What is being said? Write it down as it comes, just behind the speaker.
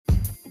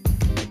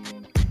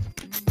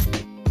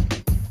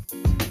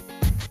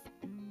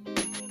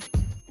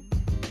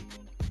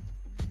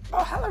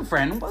Hello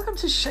friend, welcome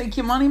to Shake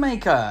Your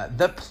Moneymaker,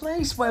 the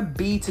place where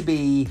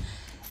B2B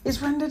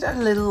is rendered a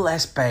little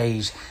less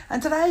beige.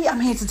 And today I'm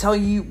here to tell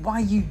you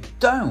why you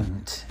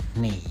don't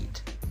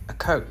need a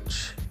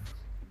coach.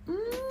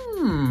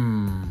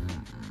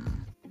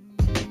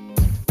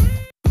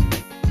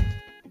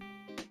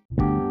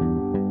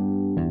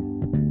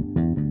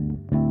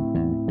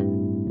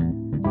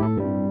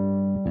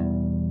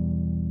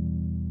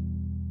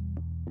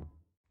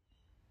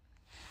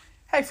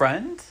 Hey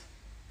friend,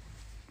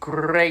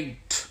 great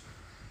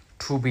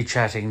to be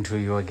chatting to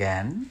you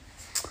again.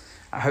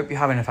 I hope you're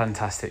having a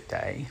fantastic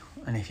day,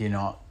 and if you're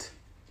not,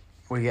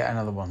 we get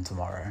another one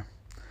tomorrow.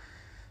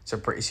 So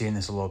pretty soon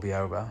this will all be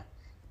over.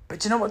 But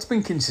do you know what's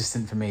been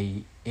consistent for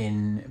me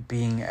in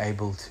being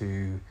able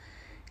to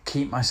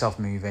keep myself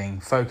moving,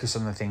 focus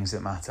on the things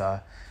that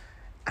matter,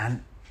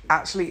 and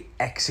actually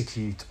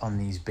execute on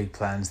these big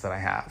plans that I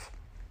have?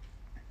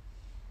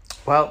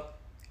 Well,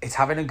 it's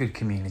having a good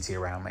community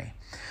around me.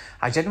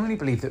 I genuinely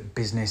believe that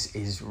business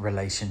is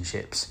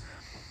relationships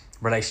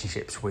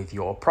with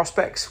your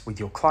prospects, with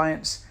your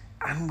clients,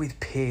 and with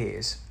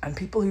peers and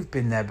people who've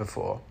been there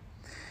before.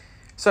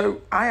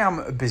 So I am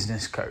a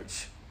business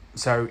coach.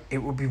 So it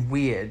would be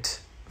weird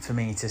for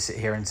me to sit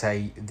here and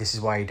say, this is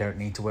why you don't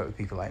need to work with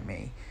people like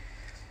me.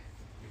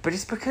 But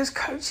it's because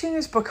coaching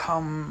has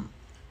become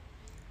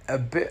a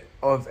bit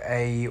of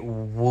a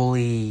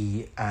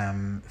woolly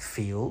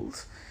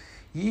field.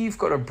 You've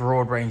got a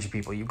broad range of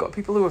people. You've got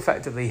people who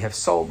effectively have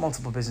sold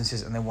multiple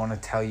businesses and they want to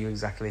tell you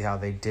exactly how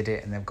they did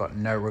it, and they've got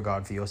no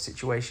regard for your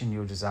situation,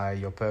 your desire,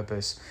 your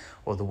purpose,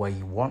 or the way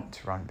you want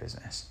to run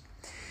business.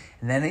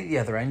 And then at the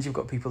other end, you've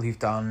got people who've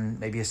done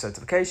maybe a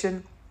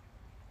certification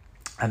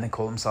and they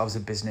call themselves a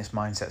business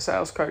mindset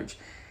sales coach,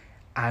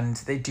 and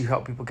they do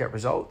help people get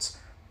results,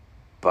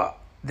 but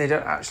they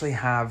don't actually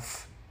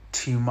have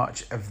too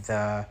much of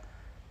the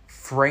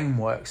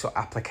frameworks or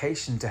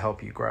application to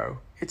help you grow.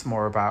 It's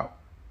more about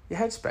your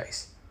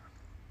headspace.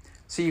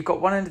 So you've got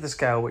one end of the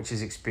scale, which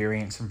is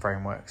experience and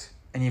frameworks,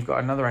 and you've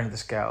got another end of the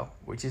scale,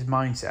 which is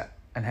mindset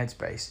and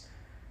headspace.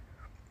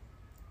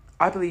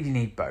 I believe you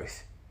need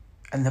both.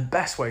 And the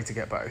best way to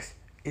get both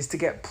is to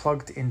get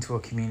plugged into a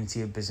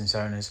community of business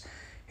owners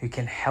who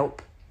can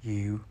help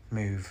you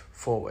move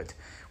forward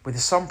with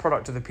the sum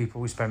product of the people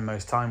we spend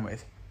most time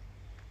with,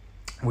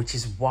 which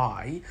is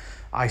why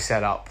I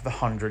set up the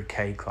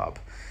 100K Club.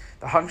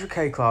 The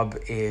 100K Club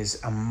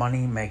is a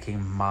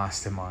money-making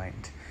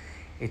mastermind.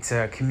 It's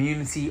a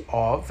community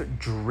of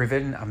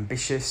driven,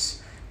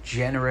 ambitious,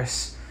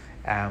 generous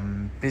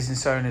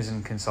business owners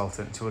and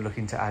consultants who are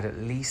looking to add at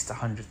least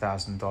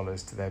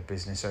 $100,000 to their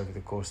business over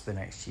the course of the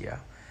next year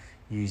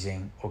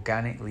using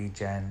organic lead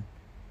gen,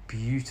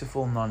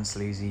 beautiful,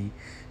 non-sleazy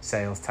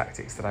sales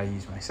tactics that I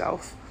use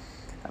myself,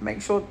 and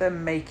make sure they're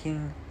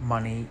making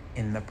money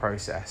in the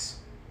process,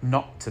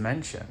 not to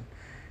mention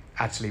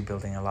actually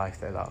building a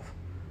life they love.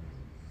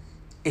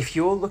 If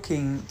you're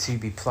looking to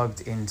be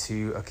plugged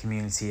into a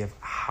community of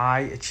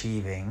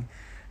high-achieving,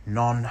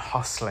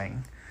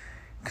 non-hustling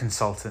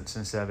consultants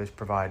and service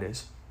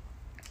providers,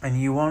 and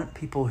you want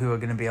people who are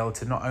going to be able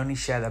to not only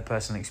share their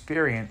personal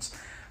experience,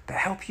 but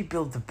help you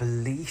build the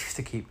belief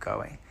to keep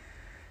going,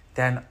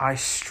 then I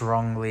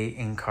strongly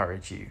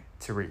encourage you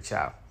to reach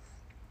out.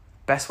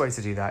 Best way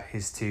to do that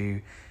is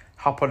to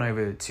hop on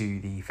over to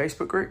the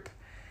Facebook group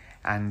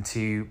and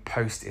to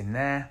post in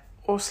there,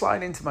 or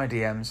slide into my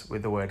DMs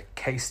with the word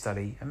case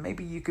study, and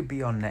maybe you could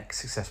be our next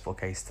successful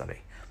case study.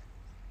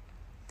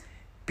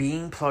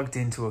 Being plugged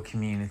into a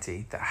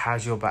community that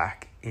has your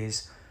back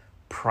is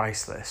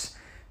priceless.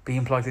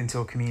 Being plugged into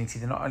a community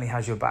that not only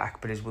has your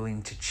back, but is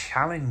willing to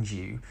challenge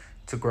you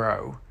to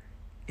grow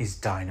is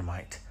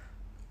dynamite.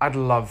 I'd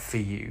love for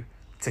you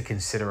to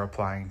consider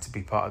applying to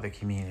be part of the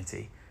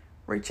community.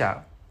 Reach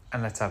out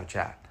and let's have a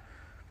chat.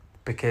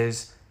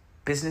 Because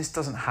business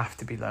doesn't have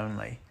to be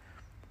lonely.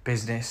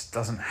 Business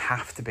doesn't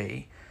have to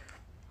be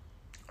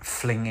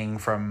flinging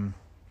from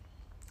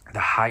the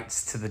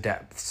heights to the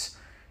depths.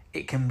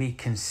 It can be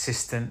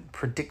consistent,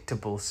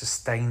 predictable,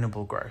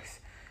 sustainable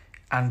growth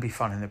and be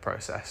fun in the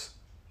process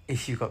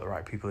if you've got the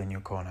right people in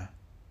your corner.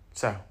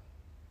 So,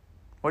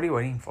 what are you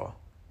waiting for?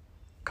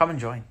 Come and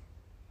join.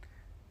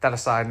 That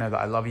aside, know that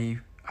I love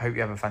you. I hope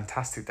you have a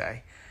fantastic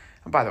day.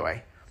 And by the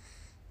way,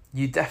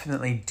 you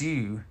definitely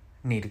do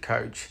need a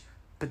coach,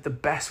 but the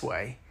best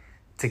way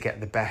to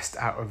get the best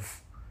out of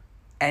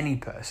any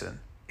person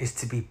is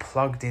to be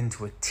plugged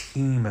into a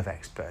team of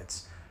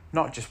experts,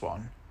 not just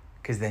one,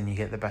 because then you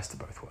get the best of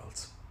both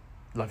worlds.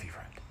 Love you,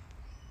 friend.